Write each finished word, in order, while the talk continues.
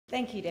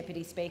Thank you,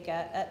 Deputy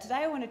Speaker. Today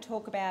I want to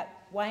talk about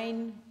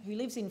Wayne, who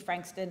lives in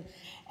Frankston,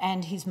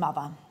 and his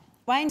mother.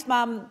 Wayne's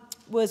mum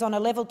was on a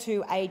level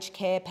 2 aged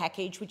care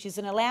package, which is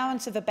an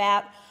allowance of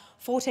about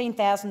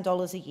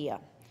 $14,000 a year.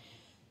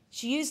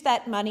 She used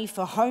that money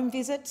for home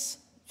visits,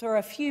 for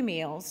a few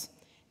meals,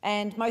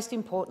 and most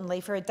importantly,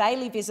 for a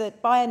daily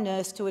visit by a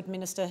nurse to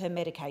administer her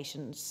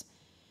medications.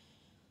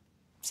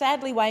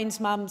 Sadly, Wayne's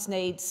mum's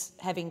needs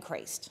have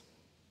increased.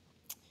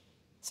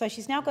 So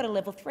she's now got a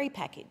level 3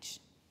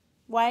 package.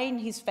 Wayne,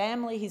 his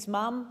family, his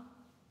mum,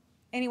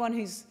 anyone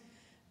who's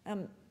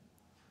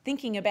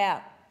thinking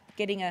about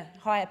getting a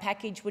higher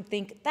package would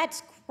think,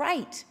 that's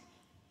great.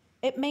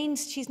 It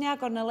means she's now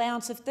got an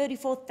allowance of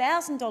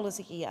 $34,000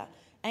 a year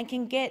and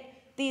can get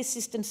the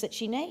assistance that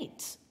she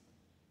needs.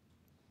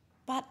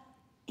 But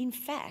in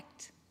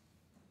fact,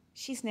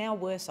 she's now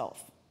worse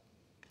off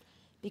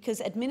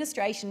because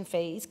administration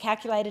fees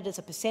calculated as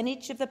a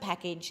percentage of the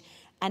package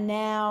are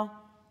now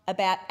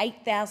about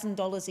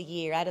 $8,000 a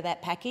year out of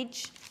that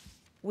package,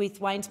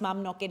 with Wayne's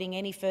mum not getting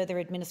any further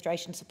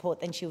administration support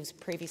than she was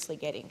previously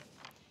getting.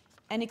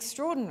 And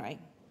extraordinary.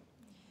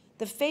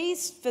 The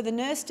fees for the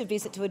nurse to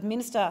visit to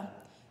administer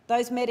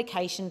those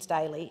medications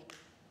daily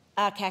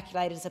are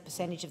calculated as a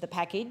percentage of the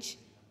package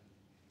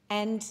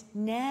and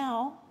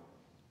now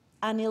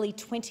are nearly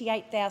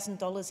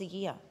 $28,000 a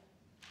year,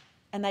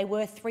 and they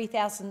were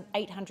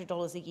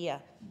 $3,800 a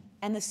year,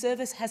 and the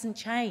service hasn't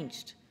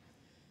changed.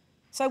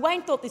 So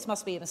Wayne thought this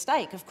must be a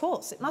mistake. Of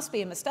course, it must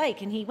be a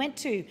mistake. And he went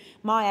to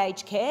My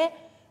Aged Care,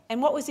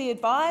 and what was he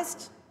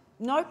advised?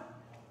 Nope,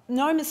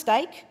 no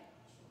mistake.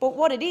 But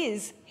what it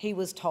is, he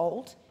was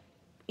told,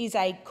 is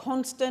a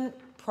constant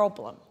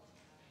problem.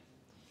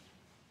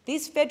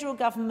 This federal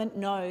government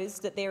knows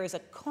that there is a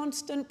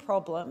constant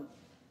problem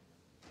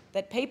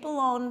that people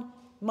on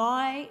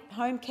My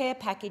Home Care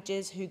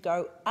packages who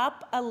go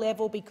up a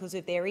level because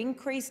of their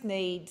increased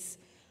needs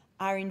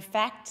are in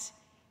fact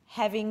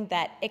having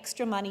that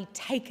extra money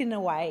taken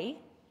away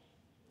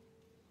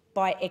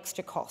by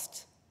extra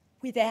cost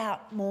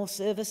without more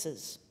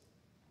services.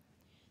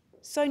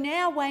 So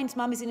now Wayne's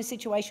mum is in a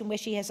situation where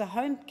she has a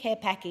home care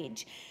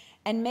package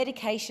and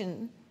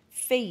medication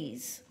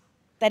fees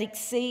that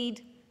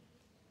exceed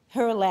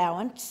her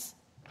allowance,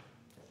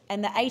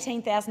 and the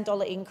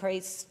 $18,000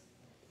 increase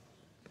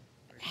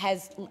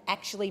has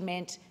actually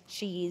meant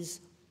she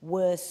is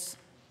worse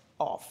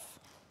off.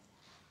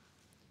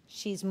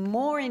 She's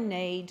more in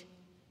need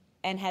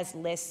and has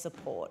less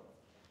support.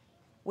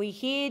 We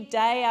hear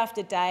day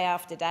after day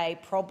after day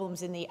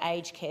problems in the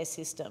aged care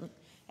system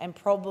and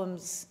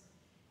problems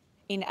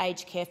in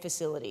aged care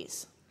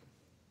facilities.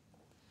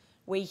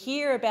 We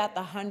hear about the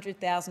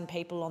 100,000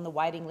 people on the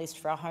waiting list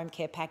for a home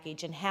care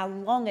package and how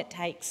long it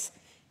takes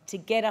to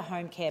get a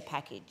home care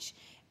package,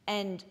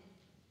 and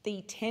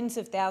the tens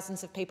of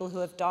thousands of people who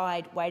have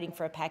died waiting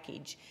for a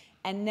package.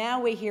 And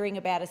now we're hearing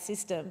about a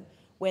system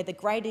where the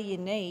greater you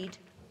need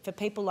for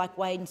people like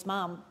Wayne's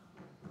mum,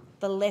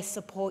 the less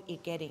support you're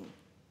getting.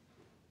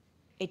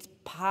 It's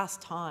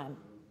past time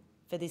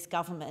for this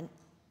government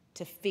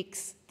to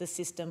fix the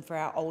system for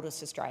our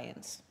oldest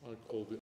Australians.